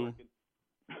off? Are you?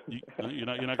 You're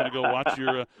not going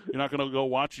to go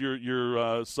watch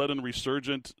your sudden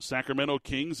resurgent Sacramento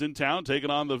Kings in town taking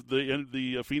on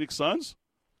the Phoenix Suns?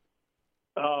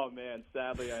 Oh man,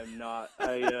 sadly I'm not.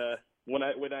 When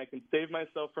I can save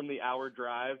myself from the hour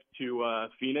drive to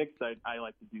Phoenix, I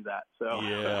like to do that. So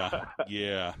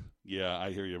yeah,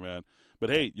 I hear you, man. But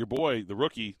hey, your boy, the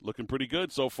rookie, looking pretty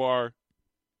good so far.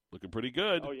 Looking pretty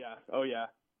good. Oh yeah,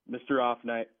 Mr. Off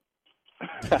Night.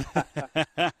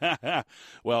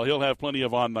 Well, he'll have plenty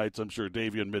of on nights, I'm sure.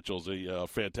 Davion Mitchell's a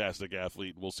fantastic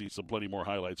athlete. We'll see plenty more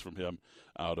highlights from him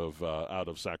out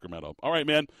of Sacramento. All right,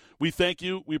 man. We thank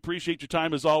you. We appreciate your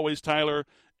time as always, Tyler,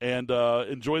 and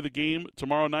enjoy the game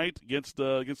tomorrow night against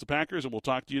the Packers, and we'll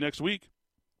talk to you next week.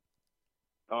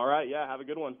 All right, yeah, have a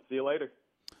good one. See you later.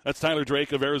 That's Tyler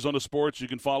Drake of Arizona Sports. You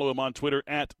can follow him on Twitter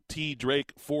at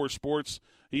TDrake4Sports.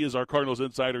 He is our Cardinals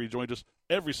insider. He joins us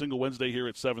every single Wednesday here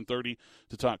at 7:30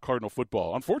 to talk Cardinal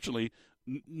football. Unfortunately,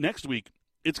 next week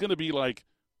it's going to be like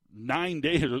 9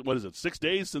 days, or what is it, 6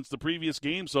 days since the previous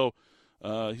game. So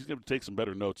he's going to take some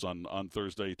better notes on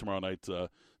Thursday, tomorrow night, to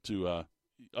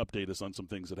update us on some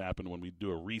things that happened when we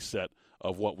do a reset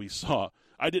of what we saw.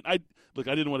 I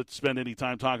didn't want to spend any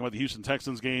time talking about the Houston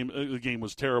Texans game. The game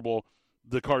was terrible.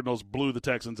 The Cardinals blew the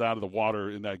Texans out of the water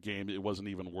in that game. It wasn't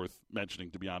even worth mentioning,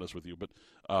 to be honest with you. But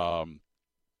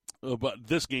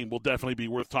this game will definitely be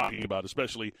worth talking about,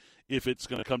 especially if it's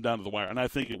going to come down to the wire. And I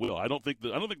think it will. I don't think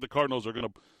the Cardinals are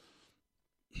going to.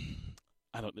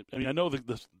 I know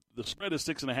the spread is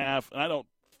 6.5, and I don't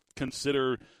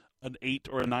consider an 8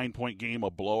 or a 9 point game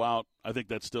a blowout. I think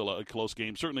that's still a close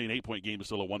game. Certainly, an 8 point game is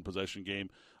still a one possession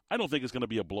game. I don't think it's going to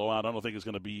be a blowout. I don't think it's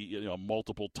going to be a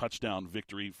multiple touchdown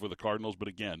victory for the Cardinals. But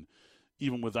again,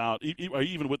 even with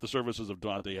the services of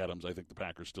Davante Adams, I think the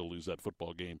Packers still lose that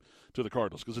football game to the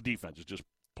Cardinals because the defense is just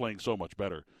playing so much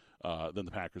better than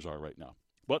the Packers are right now.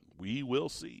 But we will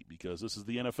see, because this is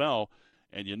the NFL,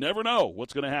 and you never know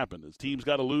what's going to happen. This team's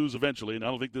got to lose eventually, and I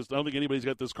don't think anybody's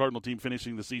got this Cardinal team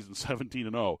finishing the season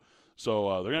 17-0. So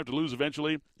they're going to have to lose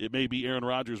eventually. It may be Aaron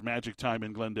Rodgers' magic time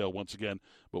in Glendale once again,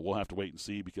 but we'll have to wait and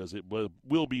see, because it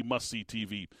will be must-see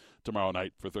TV tomorrow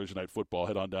night for Thursday Night Football.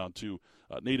 Head on down to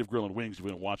Native Grill and Wings if you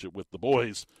want to watch it with the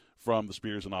boys from the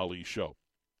Spears and Ali show.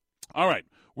 All right,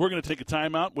 we're going to take a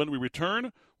timeout. When we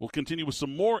return, we'll continue with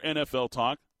some more NFL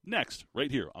talk next,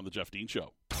 right here on The Jeff Dean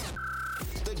Show.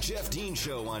 The Jeff Dean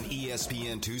Show on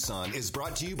ESPN Tucson is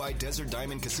brought to you by Desert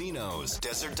Diamond Casinos.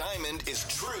 Desert Diamond is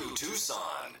true Tucson.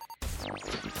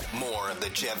 More of The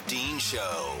Jeff Dean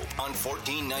Show on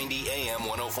 1490 AM,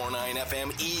 104.9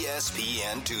 FM,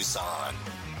 ESPN Tucson.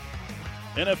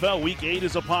 NFL Week 8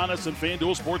 is upon us, and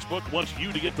FanDuel Sportsbook wants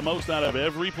you to get the most out of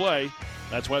every play.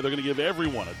 That's why they're going to give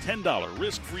everyone a $10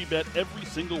 risk-free bet every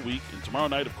single week. And tomorrow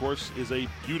night, of course, is a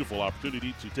beautiful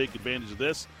opportunity to take advantage of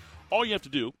this. All you have to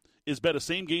do is bet a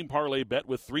same-game parlay bet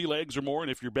with 3 legs or more,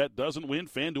 and if your bet doesn't win,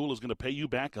 FanDuel is going to pay you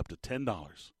back up to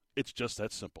 $10. It's just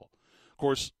that simple. Of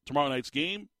course, tomorrow night's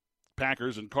game,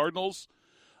 Packers and Cardinals.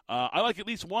 I like at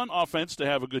least one offense to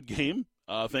have a good game,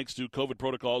 thanks to COVID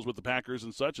protocols with the Packers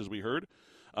and such, as we heard.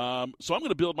 So I'm going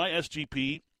to build my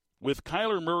SGP with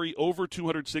Kyler Murray over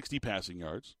 260 passing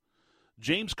yards,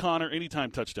 James Conner anytime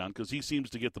touchdown, because he seems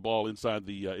to get the ball inside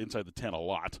the 10 a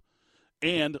lot,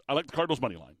 and I like the Cardinals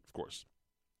money line, of course.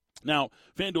 Now,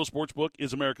 FanDuel Sportsbook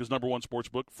is America's #1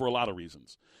 sportsbook for a lot of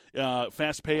reasons.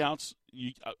 Fast payouts.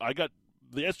 I got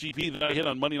the SGP that I hit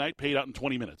on Monday night paid out in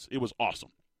 20 minutes. It was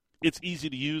awesome. It's easy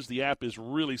to use. The app is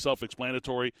really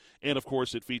self-explanatory. And, of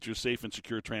course, it features safe and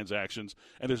secure transactions.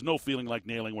 And there's no feeling like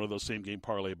nailing one of those same-game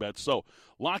parlay bets. So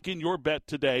lock in your bet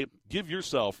today. Give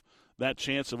yourself that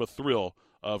chance of a thrill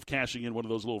of cashing in one of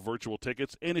those little virtual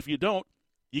tickets. And if you don't,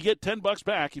 you get $10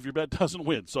 back if your bet doesn't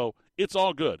win. So it's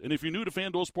all good. And if you're new to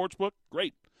FanDuel Sportsbook,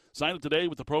 great. Sign up today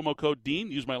with the promo code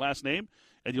DEAN. Use my last name.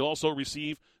 And you'll also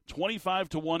receive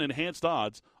 25-1 enhanced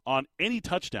odds on any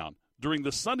touchdown during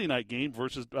the Sunday night game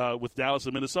versus with Dallas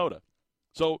and Minnesota.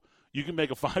 So you can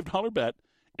make a $5 bet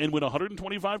and win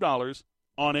 $125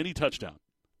 on any touchdown.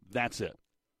 That's it.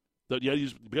 You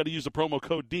got to use the promo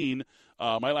code DEAN,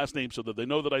 my last name, so that they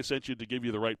know that I sent you, to give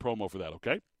you the right promo for that,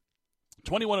 okay?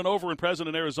 21 and over and present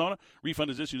in Arizona. Refund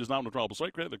is issued as non-withdrawable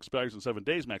site credit that expires in 7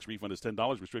 days. Max refund is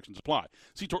 $10. Restrictions apply.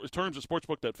 See terms at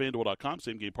sportsbook.fanduel.com.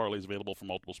 Same game parlays available for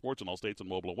multiple sports in all states on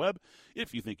mobile and web.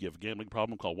 If you think you have a gambling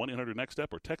problem, call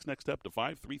 1-800-NEXT-STEP or text NEXT STEP to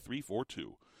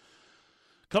 53342.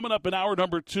 Coming up in hour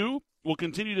number 2, we'll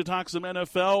continue to talk some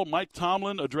NFL. Mike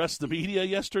Tomlin addressed the media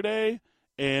yesterday,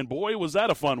 and boy, was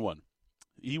that a fun one.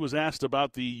 He was asked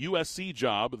about the USC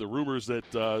job, the rumors that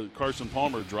Carson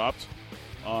Palmer dropped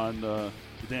on the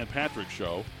Dan Patrick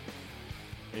show.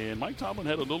 And Mike Tomlin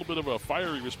had a little bit of a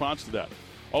fiery response to that.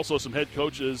 Also, some head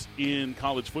coaches in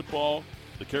college football.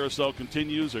 The carousel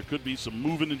continues. There could be some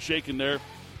moving and shaking there.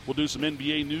 We'll do some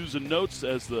NBA news and notes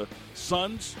as the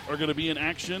Suns are going to be in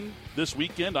action this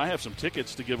weekend. I have some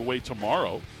tickets to give away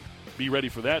tomorrow. Be ready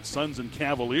for that. Suns and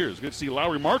Cavaliers. Good to see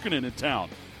Lauri Markkanen in town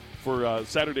for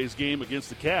Saturday's game against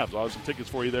the Cavs. I'll have some tickets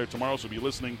for you there tomorrow, so be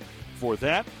listening for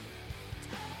that.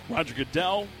 Roger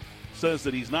Goodell says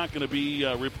that he's not going to be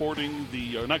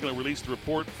not going to release the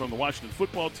report from the Washington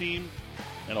football team,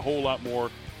 and a whole lot more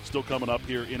still coming up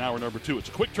here in hour number 2. It's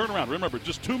a quick turnaround. Remember,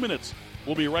 just 2 minutes.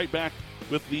 We'll be right back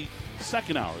with the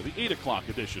second hour, the 8 o'clock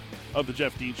edition of the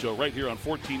Jeff Dean Show right here on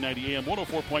 1490 AM,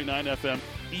 104.9 FM,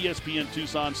 ESPN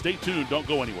Tucson. Stay tuned. Don't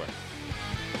go anywhere.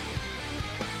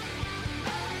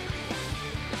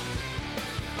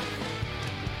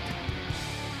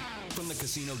 From the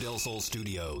Casino del Sol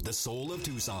studio, the soul of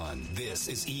Tucson, this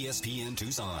is ESPN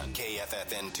Tucson,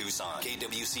 KFFN Tucson,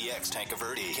 KWCX Tanca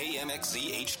Verde,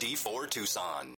 KMXZ HD4 Tucson.